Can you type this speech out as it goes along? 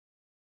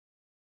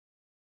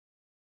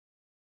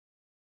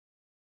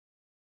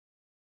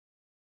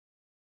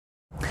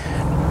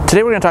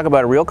Today we're going to talk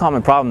about a real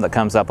common problem that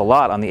comes up a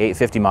lot on the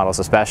 850 models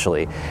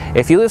especially.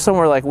 If you live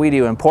somewhere like we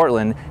do in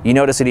Portland, you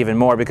notice it even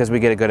more because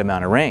we get a good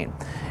amount of rain.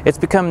 It's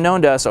become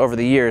known to us over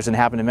the years and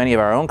happened to many of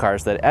our own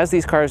cars that as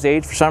these cars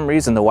age, for some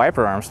reason the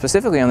wiper arm,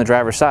 specifically on the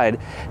driver's side,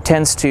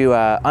 tends to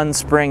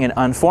unspring and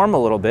unform a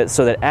little bit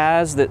so that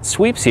as it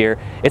sweeps here,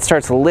 it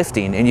starts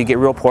lifting and you get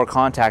real poor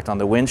contact on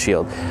the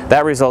windshield.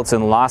 That results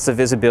in loss of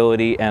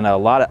visibility and a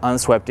lot of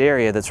unswept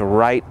area that's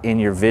right in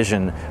your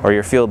vision or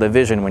your field of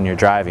vision when you're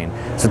driving.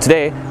 So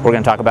today we're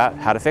going to talk about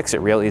how to fix it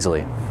real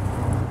easily.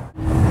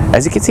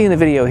 As you can see in the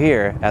video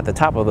here, at the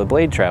top of the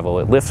blade travel,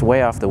 it lifts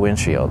way off the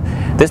windshield.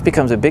 This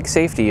becomes a big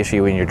safety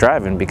issue when you're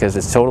driving because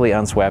it's totally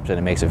unswept and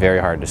it makes it very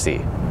hard to see.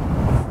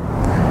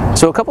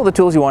 So a couple of the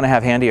tools you want to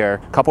have handy are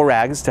a couple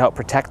rags to help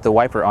protect the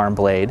wiper arm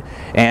blade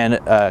and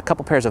a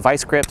couple pairs of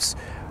vice grips,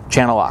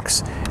 channel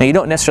locks. Now you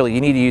don't necessarily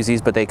need to use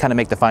these, but they kind of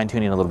make the fine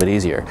tuning a little bit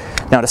easier.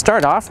 Now to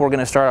start off, we're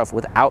going to start off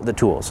without the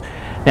tools.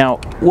 Now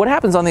what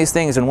happens on these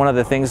things, and one of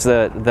the things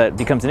that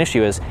becomes an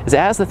issue is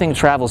as the thing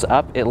travels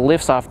up, it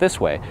lifts off this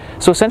way.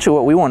 So essentially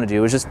what we want to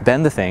do is just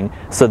bend the thing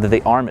so that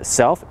the arm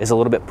itself is a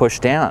little bit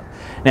pushed down.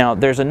 Now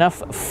there's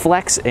enough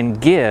flex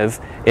and give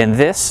in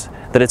this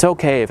that it's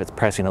okay if it's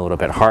pressing a little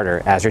bit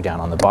harder as you're down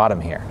on the bottom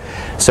here.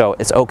 So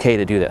it's okay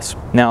to do this.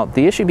 Now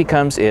the issue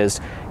becomes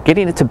is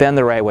getting it to bend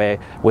the right way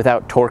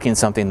without torquing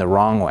something the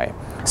wrong way.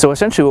 So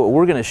essentially what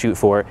we're going to shoot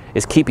for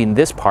is keeping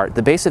this part,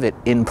 the base of it,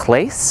 in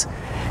place,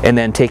 and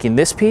then taking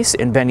this piece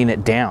and bending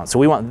it down. So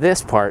we want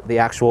this part, the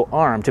actual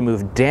arm, to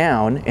move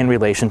down in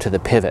relation to the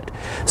pivot.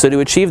 So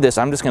to achieve this,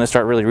 I'm just going to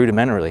start really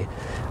rudimentarily.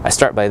 I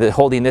start by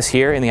holding this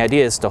here, and the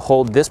idea is to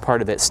hold this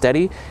part of it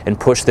steady and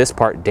push this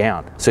part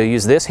down. So you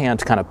use this hand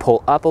to kind of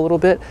pull up a little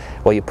bit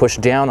while you push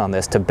down on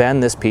this to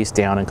bend this piece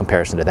down in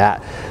comparison to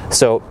that.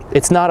 So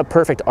it's not a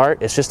perfect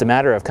art, it's just a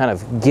matter of kind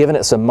of giving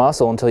it some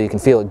muscle until you can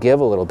feel it give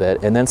a little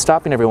bit, and then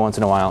stopping every once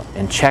in a while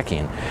and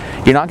checking.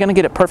 You're not going to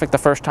get it perfect the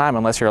first time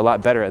unless you're a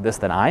lot better at this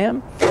than I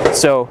am.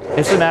 So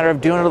it's a matter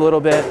of doing it a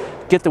little bit,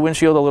 get the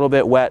windshield a little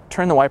bit wet,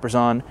 turn the wipers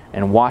on,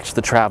 and watch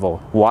the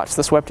travel. Watch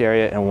the swept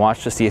area and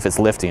watch to see if it's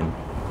lifting.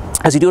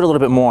 As you do it a little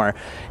bit more,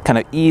 kind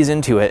of ease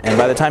into it, and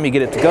by the time you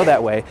get it to go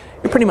that way,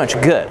 you're pretty much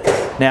good.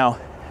 Now,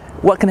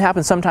 what can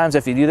happen sometimes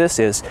if you do this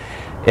is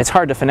it's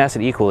hard to finesse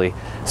it equally.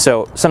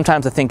 So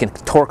sometimes the thing can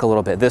torque a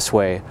little bit this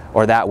way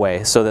or that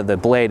way so that the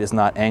blade is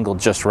not angled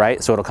just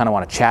right, so it'll kind of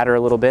want to chatter a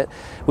little bit.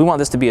 We want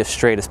this to be as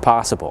straight as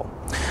possible.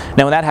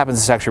 Now when that happens,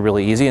 it's actually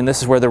really easy, and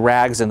this is where the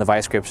rags and the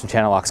vice grips and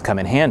channel locks come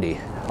in handy.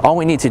 All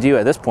we need to do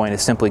at this point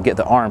is simply get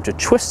the arm to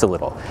twist a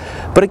little.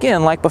 But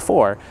again, like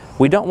before,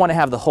 we don't want to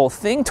have the whole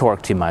thing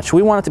torqued too much.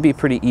 We want it to be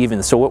pretty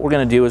even. So what we're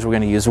going to do is we're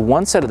going to use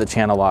one set of the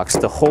channel locks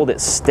to hold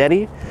it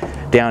steady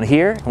down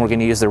here, and we're going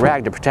to use the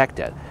rag to protect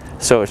it.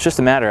 So it's just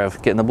a matter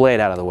of getting the blade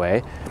out of the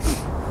way,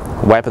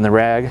 wiping the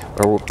rag,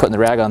 or putting the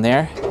rag on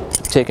there,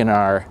 taking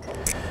our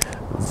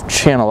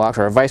channel locks,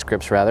 or our vice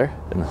grips rather,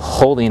 and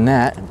holding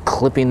that and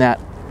clipping that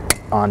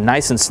on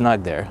nice and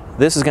snug there.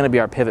 This is going to be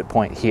our pivot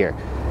point here.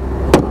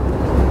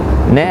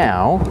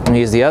 Now, I'm going to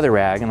use the other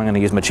rag, and I'm going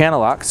to use my channel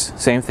locks,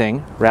 same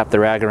thing, wrap the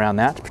rag around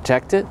that to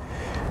protect it,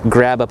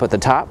 grab up at the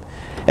top,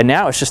 and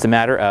now it's just a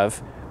matter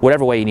of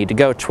whatever way you need to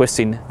go,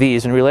 twisting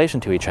these in relation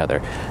to each other.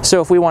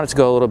 So if we want it to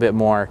go a little bit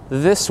more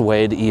this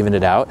way to even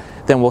it out,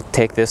 then we'll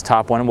take this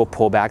top one and we'll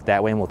pull back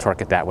that way and we'll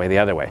torque it that way the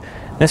other way.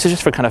 This is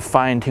just for kind of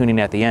fine tuning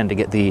at the end to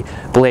get the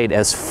blade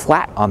as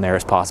flat on there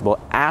as possible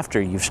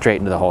after you've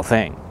straightened the whole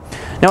thing.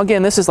 Now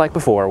again, this is like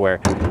before where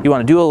you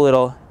want to do a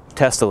little,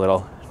 test a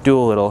little, do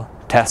a little,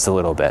 test a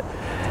little bit.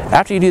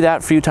 After you do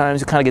that a few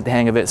times, you kind of get the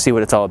hang of it, see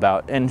what it's all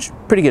about, and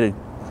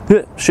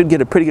should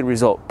get a pretty good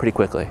result pretty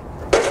quickly.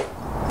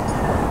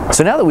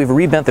 So now that we've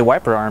rebent the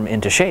wiper arm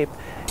into shape,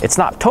 it's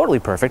not totally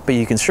perfect, but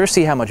you can sure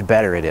see how much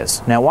better it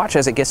is. Now watch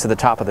as it gets to the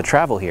top of the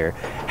travel here,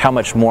 how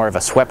much more of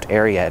a swept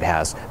area it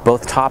has,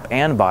 both top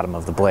and bottom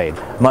of the blade.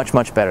 Much,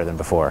 much better than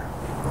before.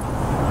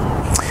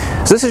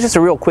 So this is just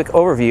a real quick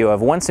overview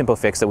of one simple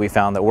fix that we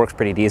found that works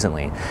pretty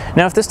decently.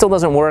 Now if this still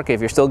doesn't work, if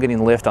you're still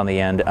getting lift on the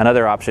end,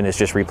 another option is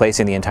just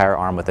replacing the entire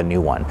arm with a new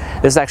one.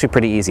 This is actually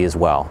pretty easy as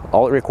well.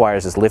 All it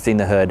requires is lifting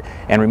the hood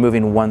and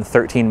removing one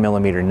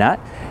 13mm nut,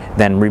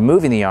 then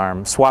removing the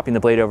arm, swapping the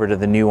blade over to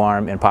the new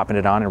arm and popping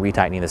it on and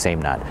retightening the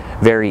same nut.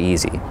 Very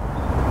easy.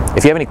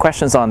 If you have any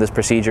questions on this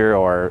procedure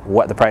or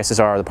what the prices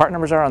are or the part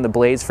numbers are on the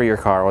blades for your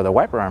car or the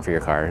wiper arm for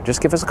your car,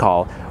 just give us a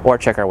call or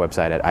check our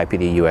website at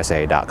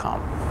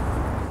ipdusa.com.